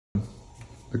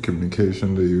The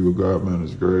communication that you got, man,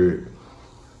 is great.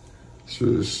 It's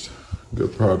just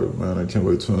good product, man. I can't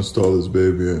wait to install this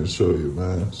baby and show you,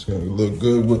 man. It's gonna look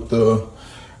good with the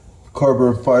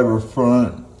carbon fiber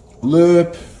front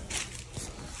lip.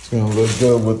 It's gonna look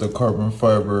good with the carbon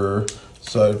fiber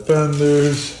side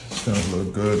fenders. It's gonna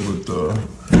look good with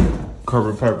the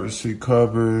carbon fiber seat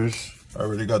covers. I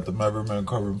already got the Maverick Man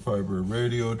Carbon Fiber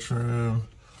radio trim.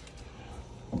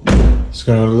 It's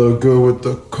gonna look good with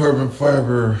the carbon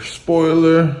fiber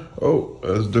spoiler. Oh,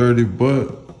 that's dirty,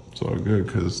 but it's all good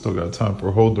because it's still got time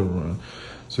for holder run.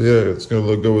 So yeah, it's gonna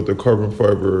look good with the carbon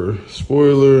fiber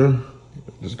spoiler.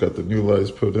 Just got the new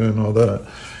lights put in, all that.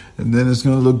 And then it's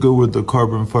gonna look good with the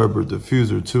carbon fiber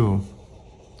diffuser too.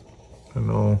 I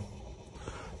know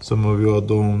some of y'all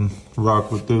don't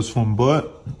rock with this one,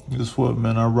 but guess what,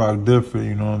 man? I rock different,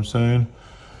 you know what I'm saying?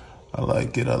 I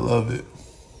like it, I love it.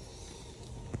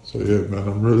 So yeah, man,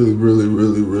 I'm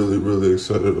really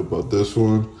excited about this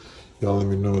one. Y'all let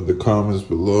me know in the comments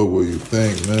below what you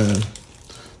think, man.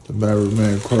 The Maverick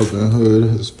Man Carbon Hood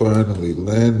has finally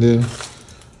landed.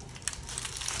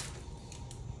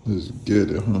 Let's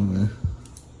get it, homie.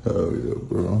 Hell yeah,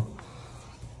 bro.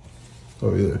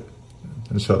 Oh yeah.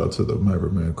 And shout out to the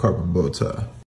Maverick Man Carbon bow tie.